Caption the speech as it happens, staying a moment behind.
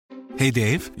Hey,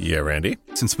 Dave. Yeah, Randy?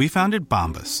 Since we founded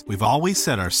Bombas, we've always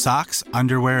said our socks,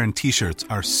 underwear, and T-shirts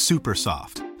are super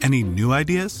soft. Any new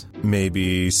ideas?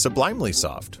 Maybe sublimely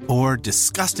soft. Or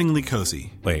disgustingly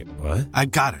cozy. Wait, what? I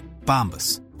got it.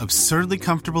 Bombas. Absurdly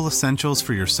comfortable essentials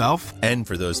for yourself and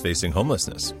for those facing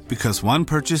homelessness. Because one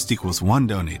purchased equals one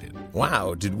donated.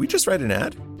 Wow, did we just write an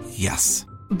ad? Yes.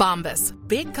 Bombas.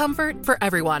 Big comfort for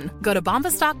everyone. Go to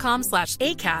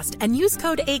bombas.com/ACAST and use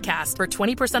code ACAST for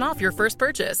 20% off your first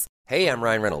purchase. Hey, I'm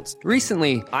Ryan Reynolds.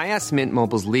 Recently, I asked Mint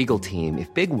Mobile's legal team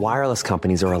if big wireless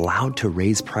companies are allowed to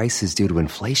raise prices due to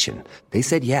inflation. They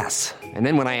said yes. And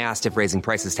then when I asked if raising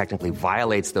prices technically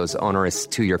violates those onerous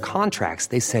two-year contracts,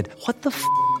 they said, "What the f***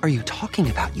 are you talking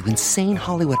about, you insane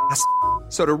Hollywood ass?"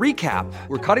 So to recap,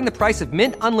 we're cutting the price of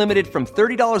Mint Unlimited from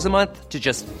 $30 a month to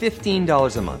just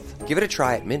 $15 a month. Give it a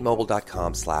try at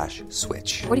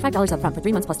mintmobile.com/switch. $45 up front for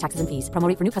 3 months plus taxes and fees. Promo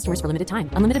rate for new customers for limited time.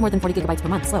 Unlimited more than 40 gigabytes per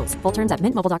month. Slows full terms at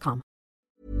mintmobile.com.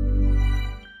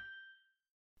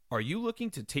 Are you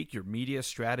looking to take your media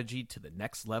strategy to the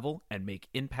next level and make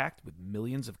impact with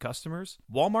millions of customers?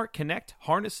 Walmart Connect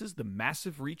harnesses the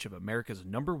massive reach of America's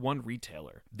 #1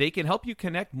 retailer. They can help you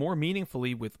connect more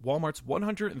meaningfully with Walmart's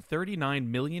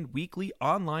 139 million weekly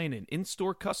online and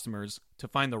in-store customers to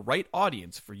find the right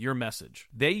audience for your message.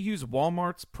 They use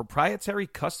Walmart's proprietary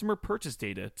customer purchase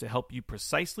data to help you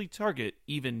precisely target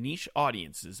even niche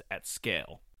audiences at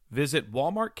scale. Visit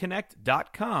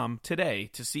walmartconnect.com today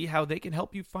to see how they can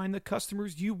help you find the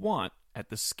customers you want at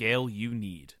the scale you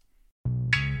need.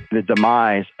 The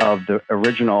demise of the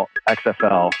original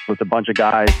XFL with a bunch of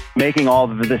guys making all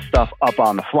of this stuff up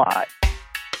on the fly.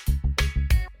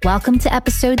 Welcome to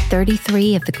episode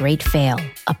 33 of The Great Fail,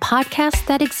 a podcast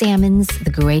that examines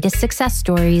the greatest success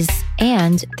stories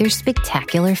and their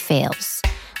spectacular fails.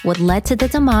 What led to the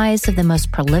demise of the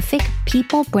most prolific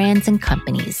people, brands, and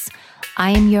companies.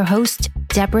 I am your host,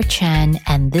 Deborah Chen,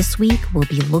 and this week we'll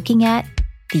be looking at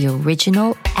the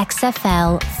original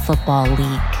XFL Football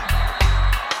League.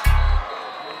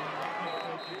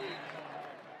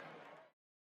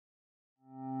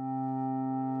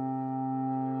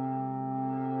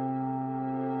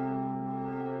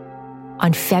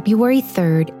 On February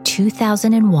 3rd,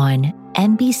 2001,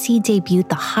 NBC debuted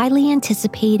the highly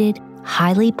anticipated,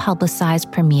 highly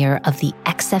publicized premiere of the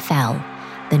XFL,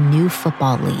 the new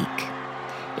football league.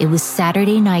 It was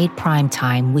Saturday night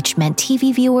primetime, which meant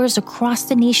TV viewers across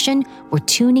the nation were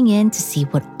tuning in to see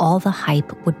what all the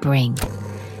hype would bring.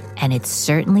 And it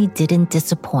certainly didn't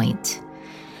disappoint.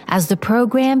 As the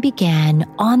program began,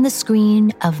 on the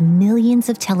screen of millions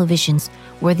of televisions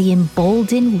were the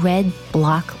emboldened red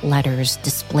block letters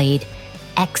displayed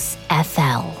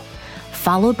XFL,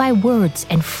 followed by words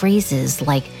and phrases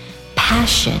like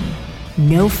passion,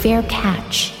 no fair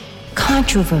catch,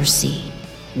 controversy,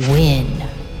 win.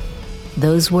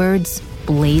 Those words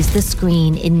blazed the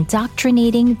screen,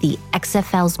 indoctrinating the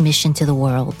XFL's mission to the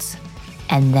world.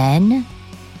 And then,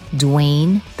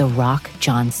 Dwayne "The Rock"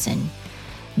 Johnson,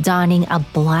 donning a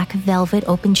black velvet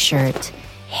open shirt,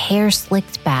 hair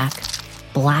slicked back,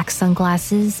 black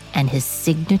sunglasses, and his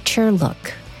signature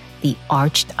look, the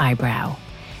arched eyebrow,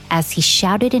 as he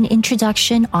shouted an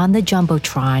introduction on the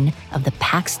Jumbotron of the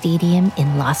packed stadium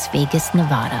in Las Vegas,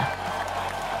 Nevada.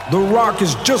 The Rock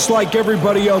is just like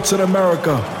everybody else in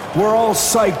America. We're all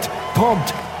psyched,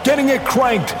 pumped, getting it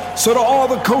cranked. So to all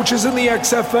the coaches in the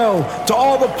XFL, to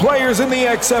all the players in the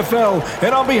XFL,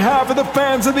 and on behalf of the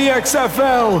fans of the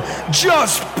XFL,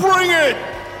 just bring it!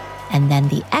 And then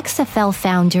the XFL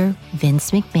founder,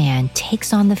 Vince McMahon,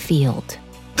 takes on the field.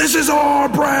 This is our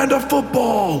brand of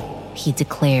football, he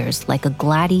declares, like a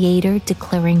gladiator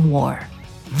declaring war.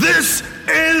 This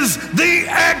is the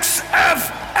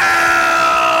XFL!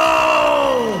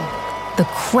 The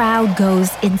crowd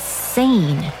goes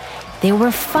insane. There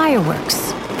were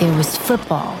fireworks, there was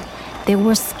football, there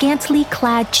were scantily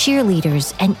clad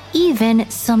cheerleaders, and even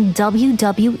some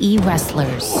WWE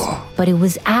wrestlers. But it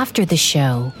was after the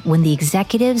show, when the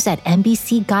executives at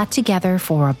NBC got together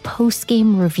for a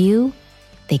post-game review,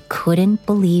 they couldn't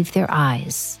believe their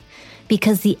eyes.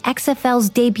 Because the XFL's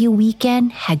debut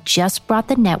weekend had just brought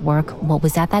the network what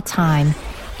was at that time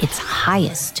its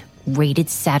highest rated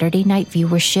Saturday night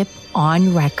viewership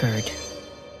on record.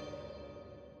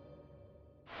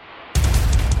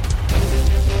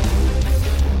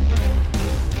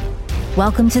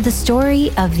 Welcome to the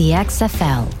story of the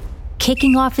XFL.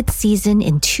 Kicking off its season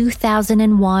in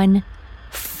 2001,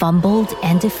 fumbled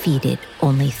and defeated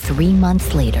only 3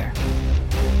 months later.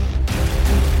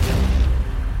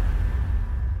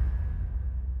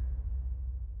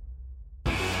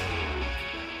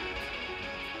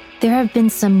 There have been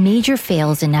some major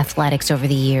fails in athletics over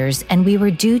the years, and we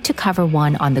were due to cover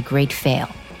one on the Great Fail.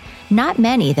 Not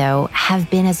many, though,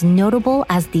 have been as notable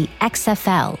as the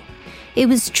XFL. It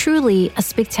was truly a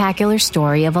spectacular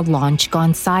story of a launch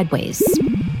gone sideways.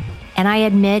 And I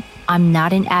admit, I'm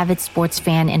not an avid sports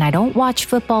fan and I don't watch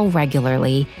football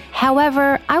regularly.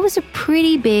 However, I was a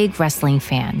pretty big wrestling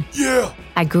fan. Yeah!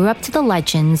 I grew up to the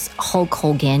legends Hulk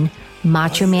Hogan,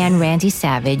 Macho Man Randy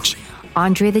Savage,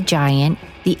 Andre the Giant,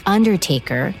 The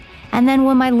Undertaker, and then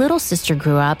when my little sister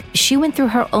grew up, she went through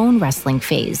her own wrestling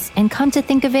phase. And come to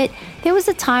think of it, there was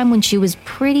a time when she was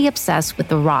pretty obsessed with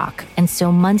The Rock, and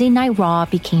so Monday Night Raw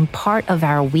became part of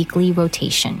our weekly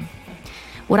rotation.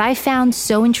 What I found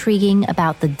so intriguing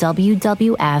about the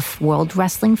WWF, World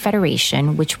Wrestling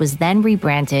Federation, which was then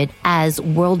rebranded as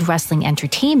World Wrestling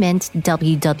Entertainment,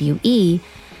 WWE,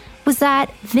 was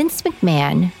that Vince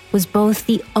McMahon was both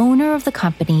the owner of the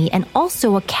company and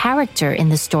also a character in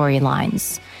the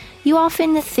storylines. You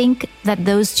often think that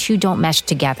those two don't mesh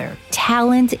together,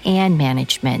 talent and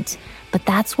management, but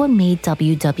that's what made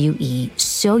WWE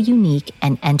so unique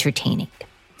and entertaining.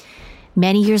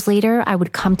 Many years later, I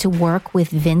would come to work with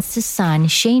Vince's son,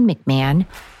 Shane McMahon,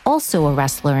 also a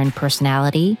wrestler and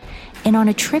personality, and on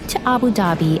a trip to Abu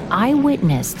Dhabi, I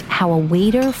witnessed how a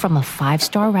waiter from a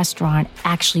 5-star restaurant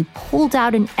actually pulled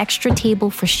out an extra table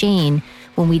for Shane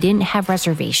when we didn't have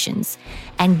reservations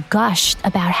and gushed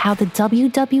about how the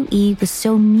WWE was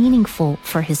so meaningful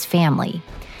for his family.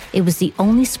 It was the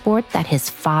only sport that his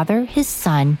father, his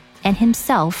son, and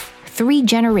himself, 3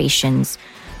 generations,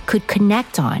 could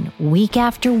connect on week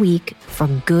after week for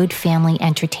good family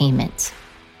entertainment.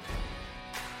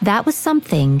 That was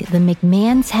something the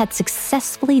McMahons had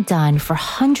successfully done for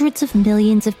hundreds of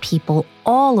millions of people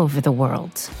all over the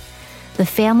world. The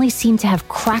family seemed to have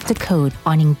cracked a code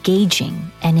on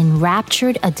engaging and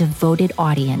enraptured a devoted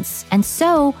audience. And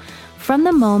so, from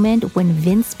the moment when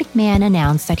Vince McMahon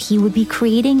announced that he would be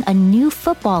creating a new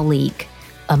football league,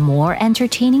 a more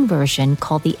entertaining version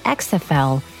called the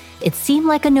XFL, it seemed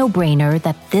like a no-brainer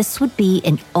that this would be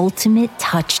an ultimate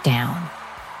touchdown.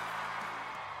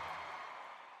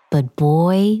 But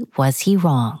boy, was he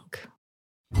wrong.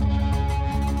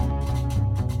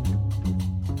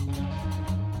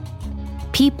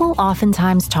 People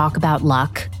oftentimes talk about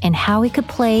luck and how it could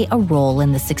play a role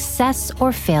in the success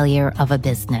or failure of a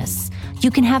business. You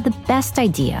can have the best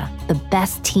idea, the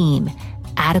best team,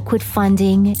 adequate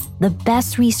funding, the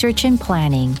best research and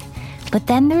planning, but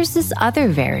then there's this other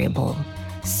variable.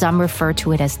 Some refer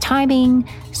to it as timing,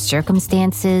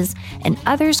 circumstances, and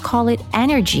others call it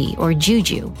energy or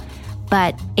juju.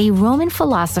 But a Roman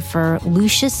philosopher,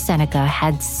 Lucius Seneca,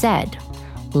 had said,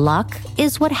 "Luck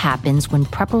is what happens when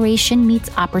preparation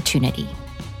meets opportunity."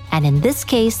 And in this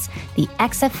case, the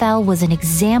XFL was an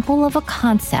example of a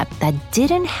concept that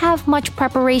didn't have much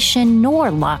preparation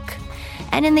nor luck,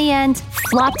 and in the end,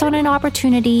 flopped on an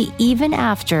opportunity even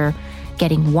after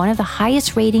getting one of the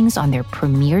highest ratings on their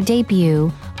premiere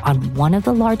debut on one of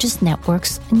the largest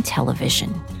networks in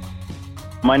television.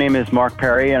 My name is Mark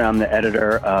Perry, and I'm the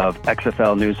editor of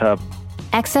XFL News Hub.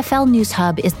 XFL News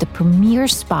Hub is the premier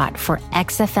spot for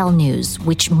XFL News,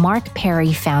 which Mark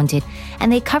Perry founded,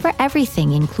 and they cover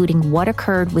everything, including what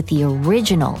occurred with the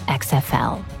original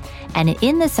XFL. And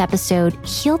in this episode,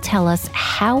 he'll tell us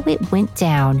how it went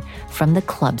down from the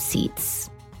club seats.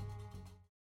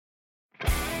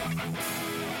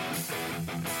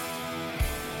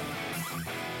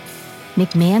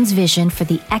 McMahon's vision for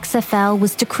the XFL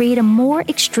was to create a more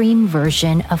extreme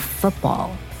version of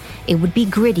football. It would be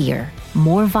grittier,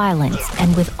 more violent,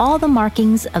 and with all the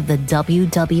markings of the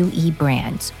WWE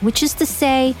brand, which is to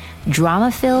say,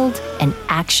 drama-filled and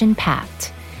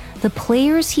action-packed. The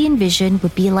players he envisioned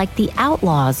would be like the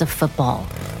outlaws of football,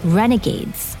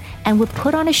 renegades, and would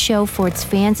put on a show for its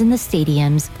fans in the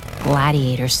stadiums,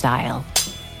 gladiator style.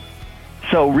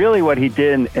 So really what he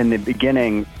did in the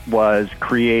beginning was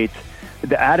create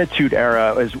the Attitude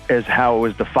Era is how it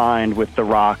was defined with The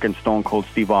Rock and Stone Cold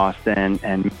Steve Austin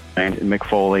and Mick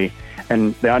Foley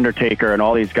and The Undertaker and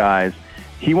all these guys.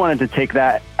 He wanted to take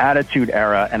that Attitude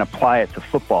Era and apply it to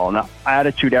football. Now,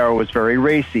 Attitude Era was very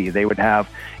racy. They would have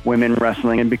women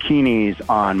wrestling in bikinis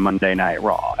on Monday Night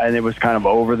Raw, and it was kind of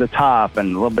over the top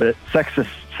and a little bit sexist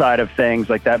side of things,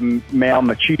 like that male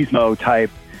machismo type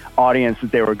audience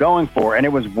that they were going for, and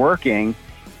it was working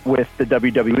with the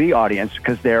WWE audience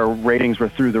because their ratings were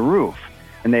through the roof,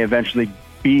 and they eventually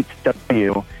beat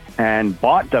W and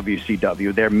bought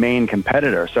WCW, their main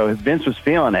competitor. So Vince was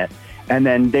feeling it, and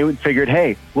then they figured,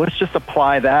 hey, let's just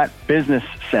apply that business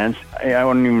sense, I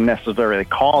wouldn't even necessarily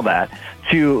call that,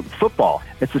 to football.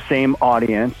 It's the same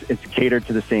audience, it's catered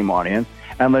to the same audience,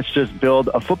 and let's just build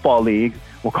a football league.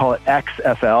 We'll call it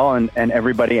XFL, and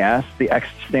everybody asks. The X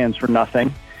stands for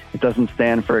nothing. It doesn't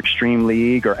stand for Extreme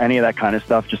League or any of that kind of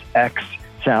stuff. Just X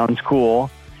sounds cool.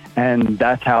 And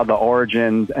that's how the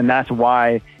origins, and that's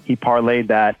why he parlayed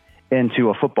that into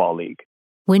a football league.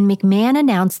 When McMahon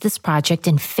announced this project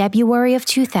in February of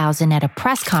 2000 at a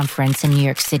press conference in New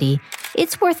York City,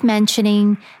 it's worth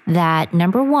mentioning that,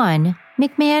 number one,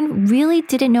 McMahon really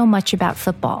didn't know much about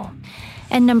football.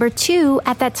 And number two,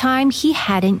 at that time, he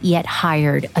hadn't yet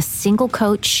hired a single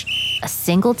coach, a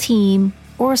single team,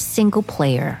 or a single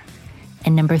player.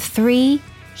 And number three,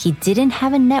 he didn't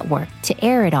have a network to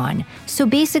air it on. So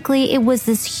basically, it was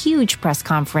this huge press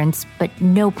conference, but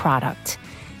no product.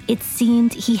 It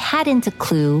seemed he hadn't a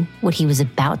clue what he was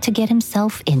about to get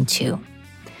himself into.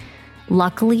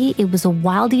 Luckily, it was a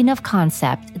wild enough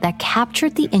concept that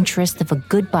captured the interest of a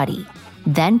good buddy,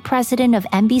 then president of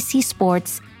NBC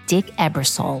Sports, Dick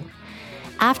Ebersol.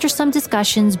 After some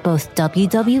discussions, both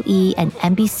WWE and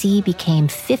NBC became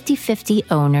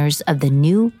 50-50 owners of the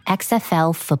new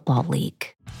XFL Football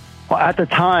League. Well, at the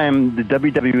time, the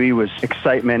WWE was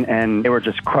excitement, and they were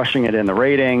just crushing it in the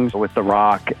ratings with The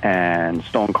Rock and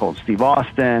Stone Cold Steve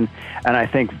Austin. And I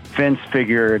think Vince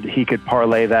figured he could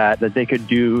parlay that they could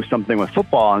do something with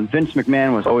football. And Vince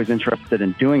McMahon was always interested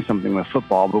in doing something with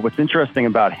football. But what's interesting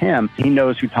about him, he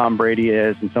knows who Tom Brady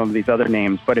is and some of these other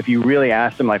names. But if you really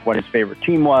asked him like what his favorite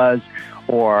team was,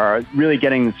 or really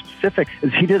getting the specifics,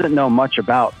 is he didn't know much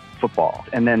about football.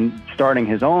 And then starting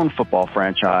his own football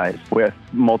franchise with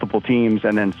multiple teams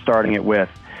and then starting it with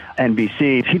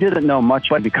NBC. He didn't know much,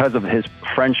 but because of his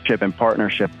friendship and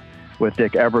partnership with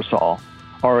Dick Ebersol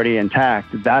already intact,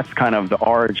 that's kind of the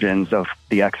origins of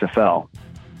the XFL.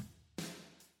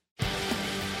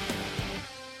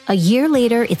 A year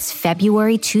later, it's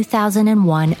February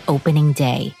 2001 opening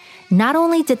day. Not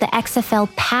only did the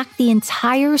XFL pack the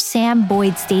entire Sam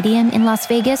Boyd Stadium in Las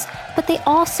Vegas, but they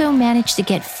also managed to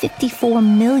get 54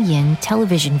 million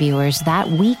television viewers that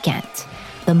weekend,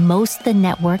 the most the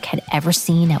network had ever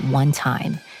seen at one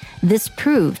time. This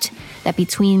proved that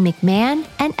between McMahon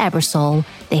and Ebersol,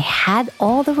 they had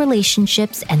all the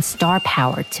relationships and star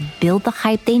power to build the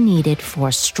hype they needed for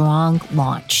a strong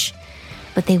launch.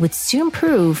 But they would soon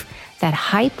prove that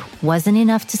hype wasn't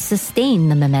enough to sustain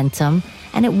the momentum,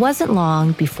 and it wasn't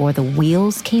long before the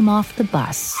wheels came off the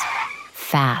bus.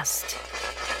 Fast.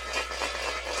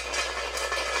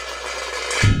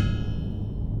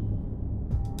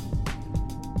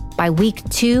 By week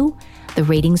 2, the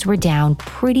ratings were down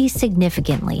pretty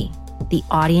significantly. The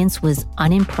audience was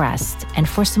unimpressed, and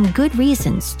for some good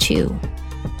reasons, too.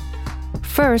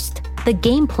 First, the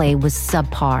gameplay was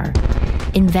subpar.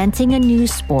 Inventing a new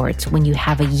sport when you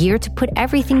have a year to put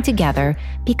everything together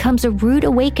becomes a rude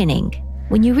awakening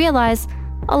when you realize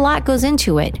a lot goes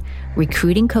into it.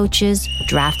 Recruiting coaches,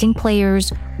 drafting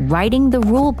players, writing the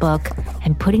rule book,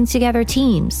 and putting together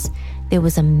teams. There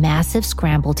was a massive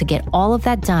scramble to get all of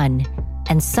that done,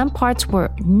 and some parts were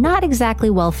not exactly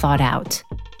well thought out.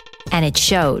 And it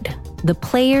showed. The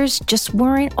players just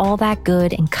weren't all that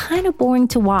good and kind of boring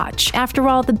to watch. After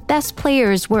all, the best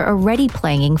players were already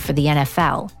playing for the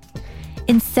NFL.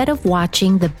 Instead of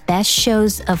watching the best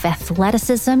shows of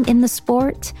athleticism in the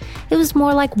sport, it was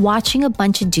more like watching a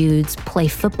bunch of dudes play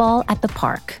football at the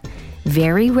park.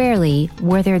 Very rarely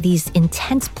were there these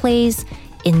intense plays,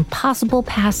 impossible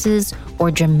passes,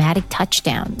 or dramatic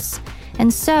touchdowns.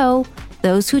 And so,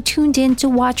 those who tuned in to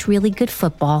watch really good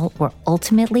football were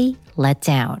ultimately let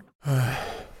down.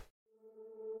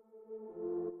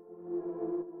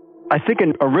 I think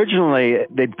originally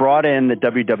they brought in the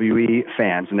WWE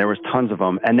fans, and there was tons of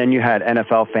them, and then you had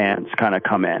NFL fans kind of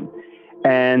come in.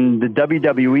 And the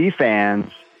WWE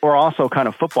fans were also kind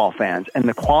of football fans, and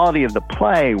the quality of the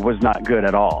play was not good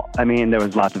at all. I mean, there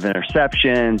was lots of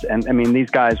interceptions, and I mean, these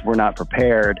guys were not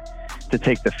prepared to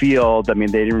take the field. I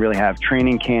mean, they didn't really have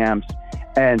training camps.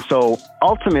 And so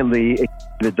ultimately,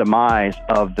 the demise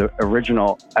of the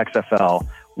original XFL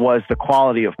was the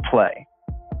quality of play.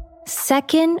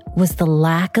 Second was the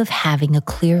lack of having a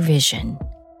clear vision.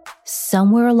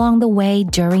 Somewhere along the way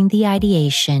during the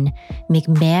ideation,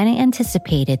 McMahon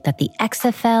anticipated that the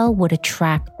XFL would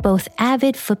attract both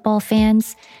avid football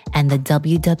fans and the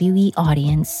WWE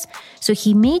audience, so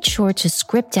he made sure to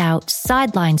script out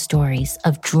sideline stories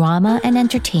of drama and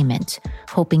entertainment,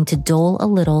 hoping to dole a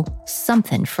little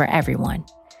something for everyone.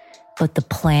 But the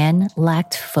plan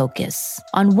lacked focus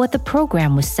on what the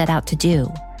program was set out to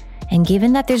do. And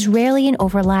given that there's rarely an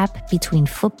overlap between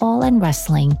football and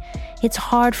wrestling, it's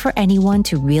hard for anyone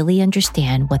to really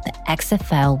understand what the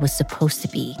XFL was supposed to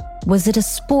be. Was it a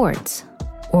sport,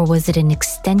 or was it an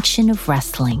extension of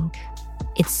wrestling?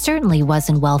 It certainly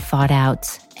wasn't well thought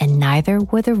out, and neither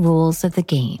were the rules of the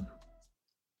game.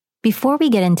 Before we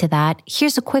get into that,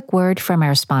 here's a quick word from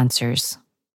our sponsors.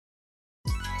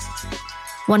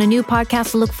 Want a new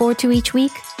podcast to look forward to each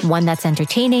week? One that's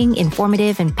entertaining,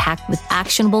 informative, and packed with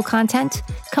actionable content?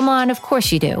 Come on, of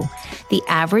course you do. The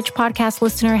average podcast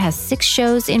listener has 6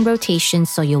 shows in rotation,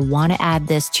 so you'll want to add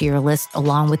this to your list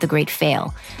along with the great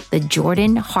fail, The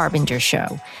Jordan Harbinger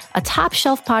Show, a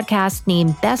top-shelf podcast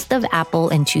named Best of Apple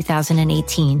in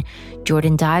 2018.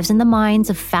 Jordan dives in the minds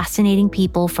of fascinating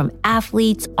people from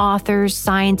athletes, authors,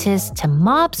 scientists, to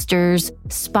mobsters,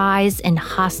 spies, and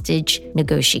hostage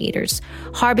negotiators.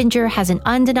 Harbinger has an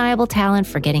undeniable talent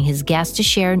for getting his guests to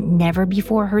share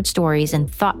never-before-heard stories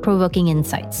and thought-provoking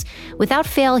insights. Without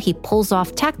fail, he pulls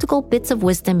off tactical bits of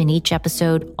wisdom in each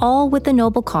episode, all with the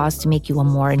noble cause to make you a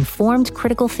more informed,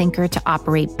 critical thinker to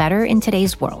operate better in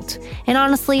today's world. And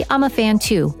honestly, I'm a fan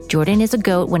too. Jordan is a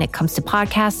GOAT when it comes to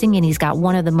podcasting, and he's got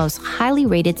one of the most highly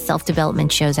rated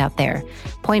self-development shows out there.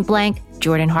 Point blank,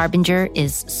 Jordan Harbinger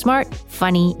is smart,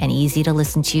 funny, and easy to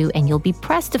listen to, and you'll be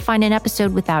pressed to find an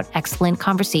episode without excellent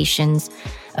conversations,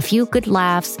 a few good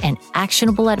laughs, and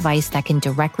actionable advice that can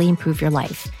directly improve your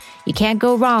life. You can't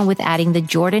go wrong with adding the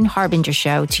Jordan Harbinger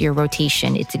Show to your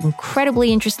rotation. It's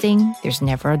incredibly interesting. There's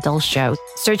never a dull show.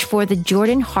 Search for the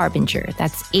Jordan Harbinger.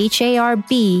 That's Harb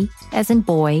as in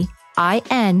boy,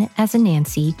 IN as in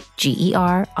Nancy,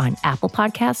 GER on Apple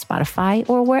Podcasts, Spotify,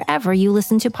 or wherever you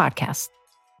listen to podcasts.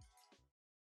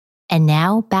 And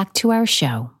now back to our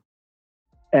show.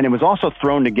 And it was also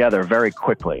thrown together very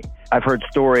quickly. I've heard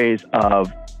stories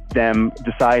of them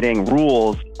deciding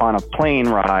rules on a plane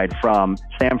ride from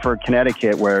Stamford,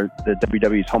 Connecticut, where the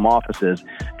WWE's home office is,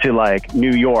 to like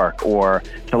New York or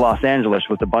to Los Angeles,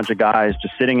 with a bunch of guys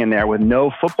just sitting in there with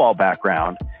no football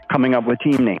background, coming up with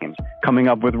team names, coming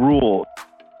up with rules,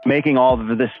 making all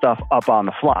of this stuff up on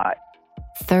the fly.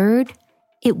 Third,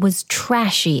 it was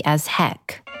trashy as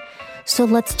heck. So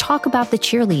let's talk about the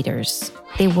cheerleaders.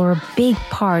 They were a big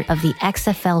part of the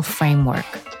XFL framework.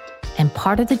 And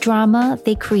part of the drama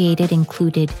they created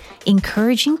included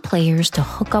encouraging players to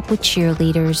hook up with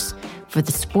cheerleaders, for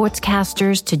the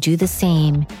sportscasters to do the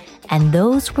same, and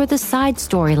those were the side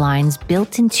storylines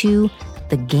built into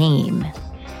the game.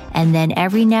 And then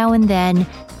every now and then,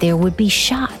 there would be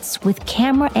shots with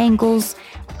camera angles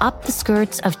up the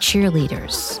skirts of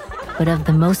cheerleaders. But of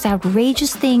the most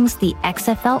outrageous things the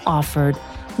XFL offered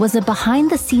was a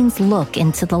behind-the-scenes look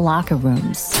into the locker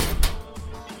rooms.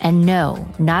 And no,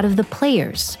 not of the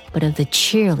players, but of the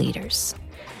cheerleaders.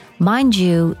 Mind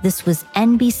you, this was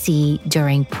NBC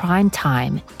during prime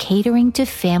time, catering to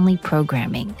family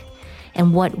programming.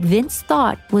 And what Vince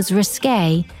thought was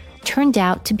risque turned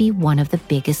out to be one of the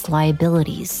biggest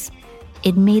liabilities.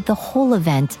 It made the whole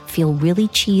event feel really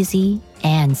cheesy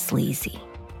and sleazy.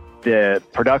 The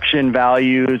production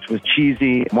values was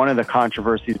cheesy. One of the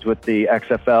controversies with the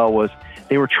XFL was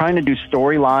they were trying to do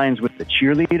storylines with the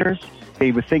cheerleaders.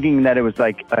 They were thinking that it was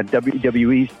like a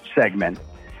WWE segment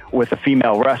with a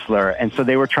female wrestler. And so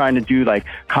they were trying to do like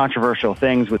controversial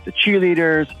things with the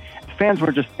cheerleaders. Fans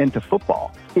were just into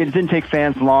football. It didn't take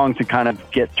fans long to kind of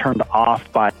get turned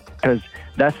off by it, because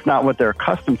that's not what they're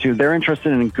accustomed to. They're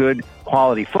interested in good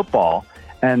quality football.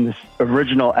 And this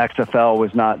original XFL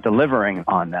was not delivering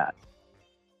on that.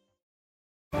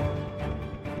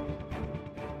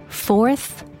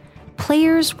 Fourth,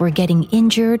 players were getting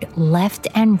injured left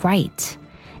and right.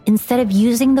 Instead of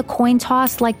using the coin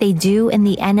toss like they do in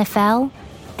the NFL,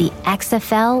 the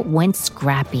XFL went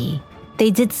scrappy. They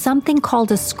did something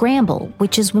called a scramble,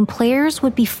 which is when players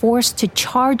would be forced to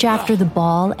charge after the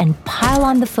ball and pile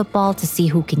on the football to see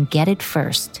who can get it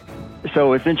first.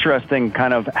 So it's interesting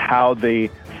kind of how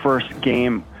the first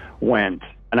game went.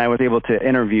 And I was able to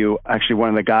interview actually one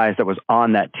of the guys that was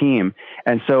on that team.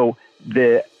 And so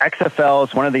the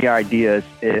XFL's, one of the ideas,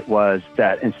 it was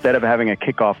that instead of having a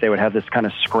kickoff, they would have this kind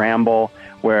of scramble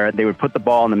where they would put the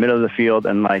ball in the middle of the field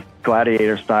and like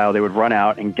gladiator style, they would run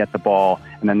out and get the ball.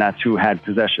 And then that's who had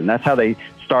possession. That's how they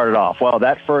started off. Well,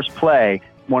 that first play,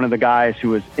 one of the guys who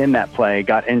was in that play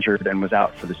got injured and was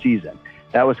out for the season.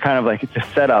 That was kind of like the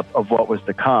setup of what was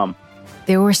to come.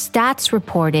 There were stats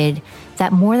reported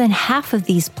that more than half of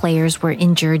these players were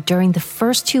injured during the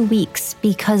first 2 weeks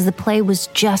because the play was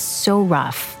just so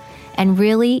rough and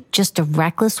really just a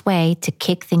reckless way to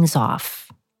kick things off.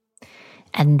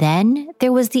 And then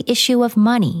there was the issue of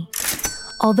money.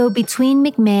 Although between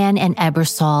McMahon and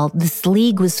Ebersol, this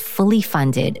league was fully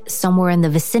funded, somewhere in the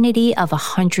vicinity of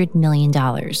 $100 million.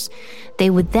 They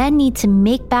would then need to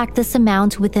make back this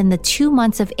amount within the 2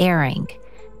 months of airing.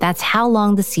 That's how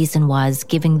long the season was,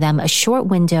 giving them a short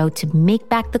window to make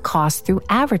back the cost through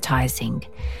advertising.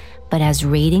 But as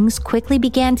ratings quickly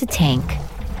began to tank,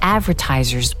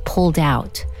 advertisers pulled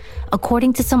out.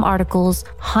 According to some articles,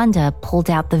 Honda pulled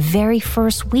out the very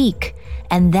first week.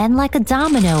 And then, like a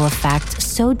domino effect,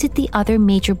 so did the other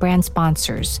major brand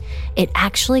sponsors. It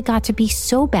actually got to be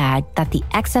so bad that the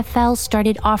XFL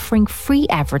started offering free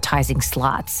advertising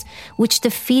slots, which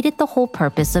defeated the whole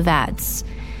purpose of ads.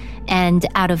 And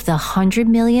out of the $100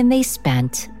 million they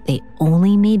spent, they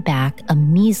only made back a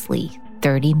measly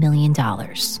 $30 million.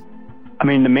 I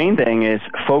mean, the main thing is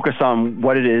focus on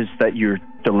what it is that you're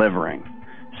delivering.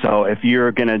 So if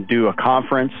you're going to do a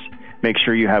conference, make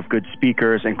sure you have good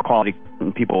speakers and quality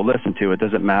people will listen to. It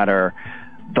doesn't matter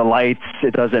the lights.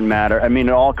 It doesn't matter. I mean,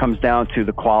 it all comes down to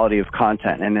the quality of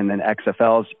content. And in an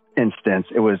XFL's instance,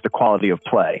 it was the quality of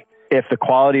play. If the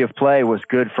quality of play was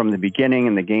good from the beginning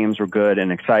and the games were good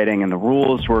and exciting and the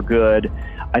rules were good,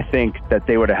 I think that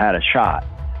they would have had a shot.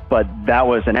 But that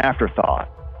was an afterthought.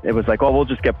 It was like, oh, we'll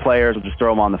just get players, we'll just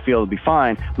throw them on the field, it'll be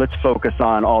fine. Let's focus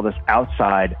on all this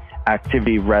outside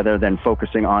activity rather than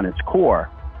focusing on its core.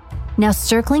 Now,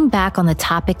 circling back on the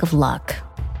topic of luck,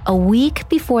 a week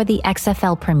before the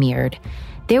XFL premiered,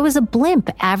 there was a blimp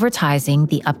advertising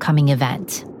the upcoming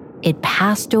event. It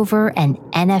passed over an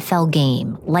NFL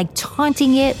game, like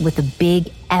taunting it with a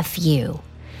big F you.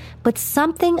 But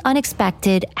something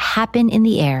unexpected happened in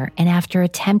the air, and after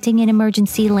attempting an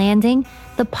emergency landing,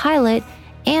 the pilot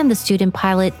and the student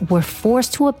pilot were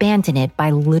forced to abandon it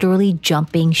by literally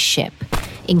jumping ship,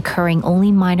 incurring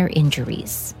only minor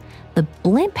injuries. The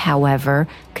blimp, however,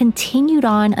 continued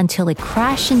on until it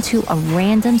crashed into a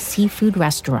random seafood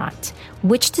restaurant,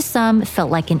 which to some felt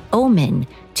like an omen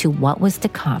to what was to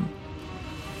come.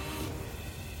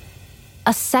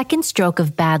 A second stroke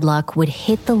of bad luck would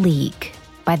hit the league.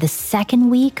 By the second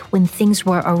week, when things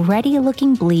were already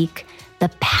looking bleak, the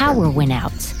power went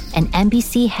out, and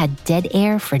NBC had dead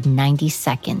air for 90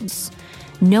 seconds.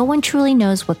 No one truly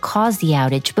knows what caused the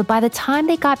outage, but by the time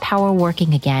they got power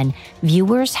working again,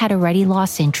 viewers had already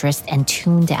lost interest and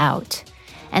tuned out.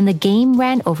 And the game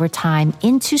ran overtime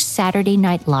into Saturday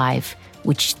Night Live,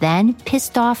 which then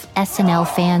pissed off SNL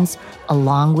fans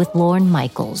along with Lorne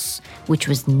Michaels, which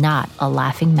was not a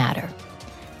laughing matter.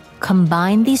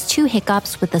 Combine these two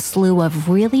hiccups with a slew of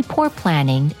really poor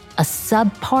planning, a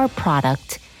subpar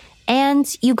product,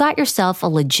 and you got yourself a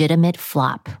legitimate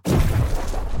flop.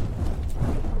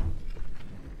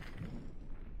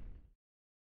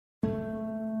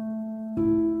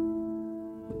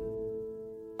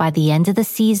 By the end of the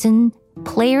season,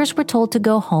 players were told to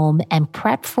go home and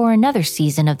prep for another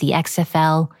season of the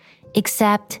XFL,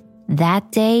 except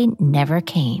that day never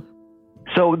came.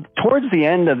 So towards the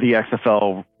end of the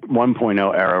XFL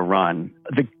 1.0 era run,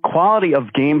 the quality of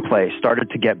gameplay started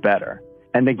to get better,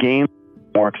 and the game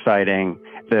was more exciting.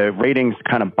 The ratings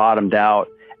kind of bottomed out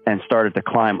and started to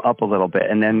climb up a little bit.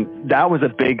 And then that was a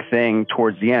big thing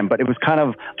towards the end, but it was kind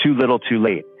of too little too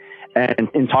late. And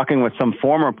in talking with some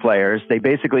former players, they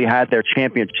basically had their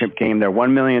championship game, their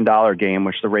 $1 million game,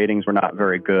 which the ratings were not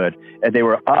very good. And they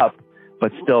were up,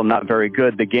 but still not very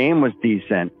good. The game was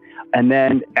decent. And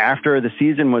then after the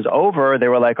season was over, they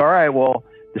were like, all right, well,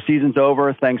 the season's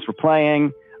over. Thanks for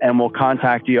playing. And we'll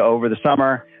contact you over the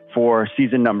summer for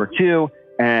season number 2.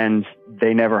 And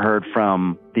they never heard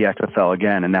from the XFL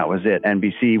again. And that was it.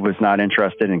 NBC was not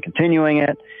interested in continuing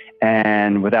it.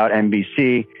 And without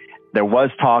NBC, there was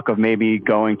talk of maybe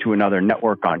going to another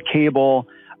network on cable.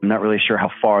 I'm not really sure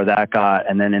how far that got.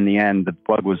 And then in the end, the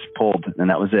plug was pulled and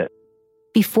that was it.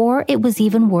 Before it was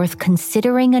even worth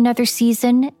considering another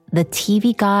season, the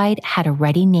TV Guide had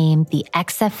already named the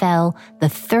XFL the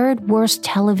third worst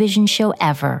television show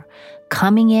ever,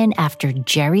 coming in after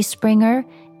Jerry Springer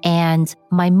and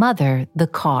My Mother, the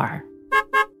Car.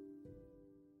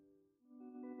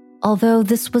 Although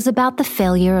this was about the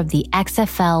failure of the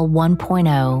XFL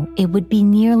 1.0, it would be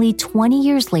nearly 20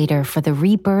 years later for the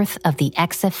rebirth of the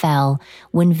XFL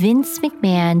when Vince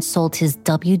McMahon sold his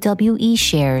WWE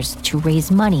shares to raise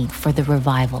money for the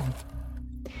revival.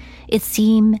 It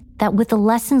seemed that with the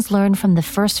lessons learned from the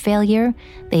first failure,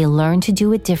 they learned to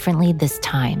do it differently this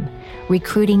time,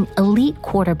 recruiting elite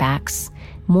quarterbacks,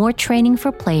 more training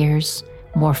for players,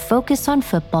 more focus on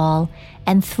football,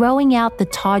 and throwing out the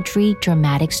tawdry,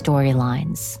 dramatic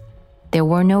storylines. There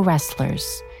were no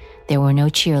wrestlers, there were no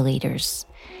cheerleaders,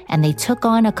 and they took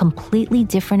on a completely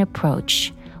different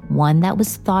approach, one that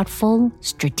was thoughtful,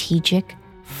 strategic,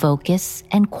 focused,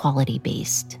 and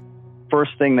quality-based.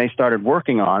 First thing they started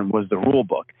working on was the rule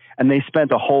book, and they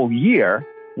spent a whole year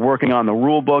working on the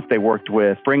rule book. They worked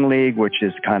with Spring League, which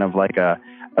is kind of like a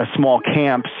small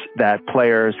camps that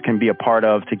players can be a part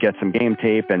of to get some game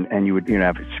tape, and you would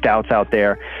have scouts out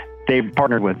there. They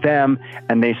partnered with them,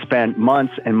 and they spent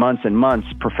months and months and months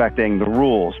perfecting the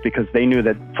rules, because they knew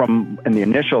that in the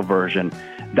initial version,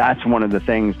 that's one of the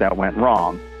things that went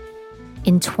wrong.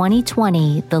 In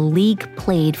 2020, the league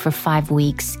played for 5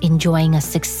 weeks, enjoying a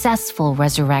successful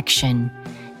resurrection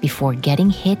before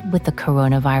getting hit with the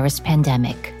coronavirus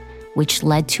pandemic, which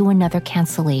led to another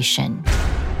cancellation.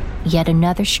 Yet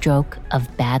another stroke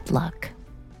of bad luck.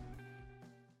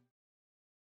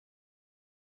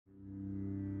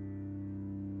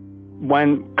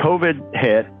 When COVID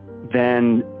hit,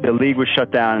 then the league was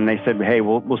shut down, and they said, hey,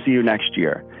 we'll see you next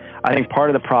year. I think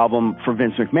part of the problem for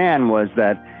Vince McMahon was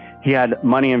that he had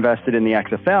money invested in the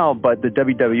XFL, but the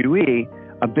WWE,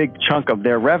 a big chunk of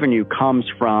their revenue comes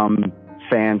from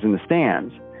fans in the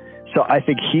stands. So I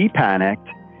think he panicked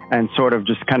and sort of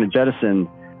just kind of jettisoned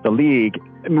the league.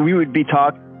 I mean, we would be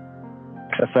talking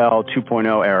XFL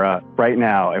 2.0 era right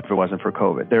now if it wasn't for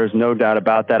COVID. There's no doubt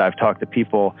about that. I've talked to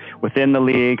people within the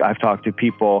league. I've talked to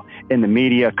people in the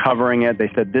media covering it.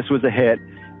 They said this was a hit.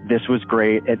 This was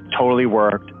great. It totally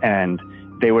worked. And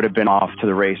they would have been off to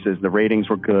the races. The ratings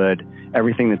were good,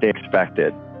 everything that they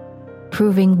expected.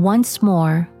 Proving once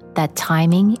more that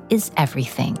timing is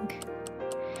everything.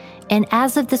 And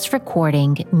as of this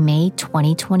recording, May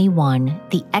 2021,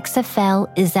 the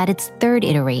XFL is at its third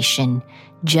iteration,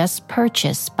 just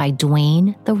purchased by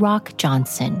Dwayne "The Rock"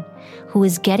 Johnson, who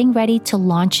is getting ready to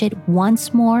launch it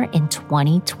once more in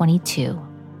 2022.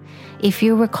 If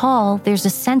you recall, there's a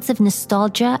sense of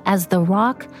nostalgia as The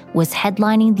Rock was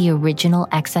headlining the original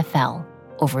XFL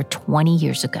over 20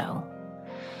 years ago.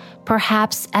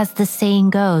 Perhaps, as the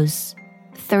saying goes,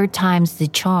 third time's the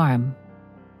charm.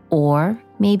 Or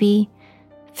maybe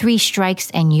 3 strikes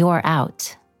and you're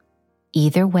out.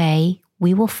 Either way,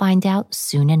 we will find out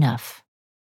soon enough.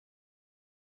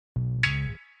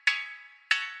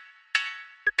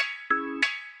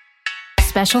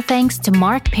 Special thanks to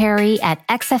Mark Perry at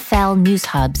XFL News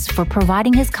Hubs for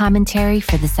providing his commentary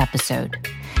for this episode.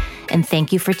 And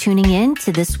thank you for tuning in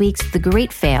to this week's The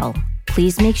Great Fail.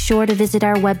 Please make sure to visit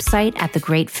our website at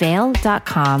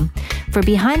thegreatfail.com for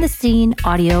behind-the-scene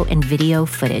audio and video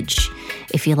footage.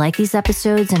 If you like these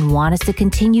episodes and want us to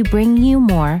continue bringing you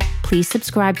more, please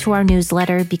subscribe to our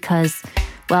newsletter because,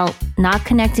 well, not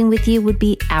connecting with you would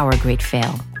be our great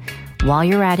fail. While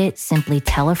you're at it, simply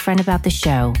tell a friend about the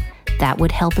show. That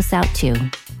would help us out too.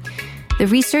 The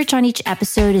research on each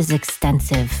episode is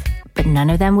extensive, but none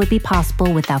of them would be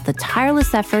possible without the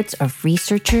tireless efforts of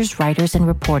researchers, writers, and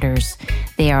reporters.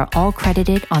 They are all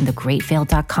credited on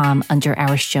thegreatfail.com under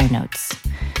our show notes.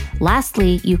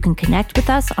 Lastly, you can connect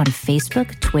with us on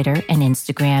Facebook, Twitter, and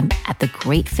Instagram at The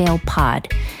Great Fail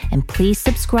Pod. And please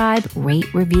subscribe,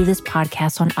 rate, review this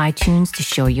podcast on iTunes to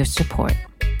show your support.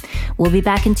 We'll be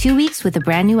back in 2 weeks with a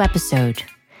brand new episode.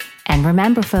 And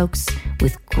remember, folks,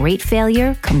 with great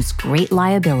failure comes great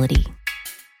liability.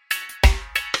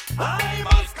 I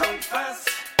must confess,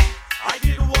 I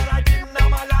did what I did, now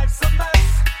my life's a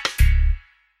mess.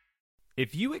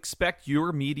 If you expect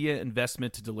your media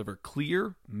investment to deliver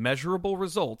clear, measurable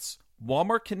results,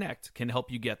 Walmart Connect can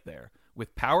help you get there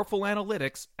with powerful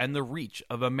analytics and the reach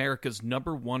of America's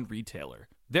 #1 retailer.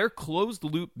 Their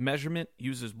closed-loop measurement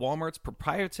uses Walmart's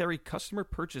proprietary customer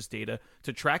purchase data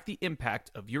to track the impact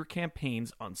of your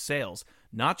campaigns on sales,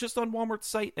 not just on Walmart's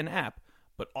site and app,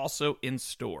 but also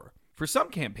in-store. For some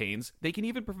campaigns, they can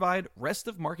even provide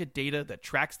rest-of-market data that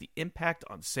tracks the impact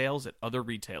on sales at other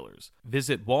retailers.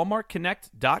 Visit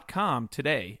walmartconnect.com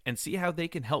today and see how they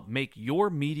can help make your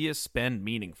media spend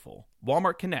meaningful.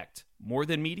 Walmart Connect. More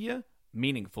than media,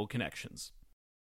 meaningful connections.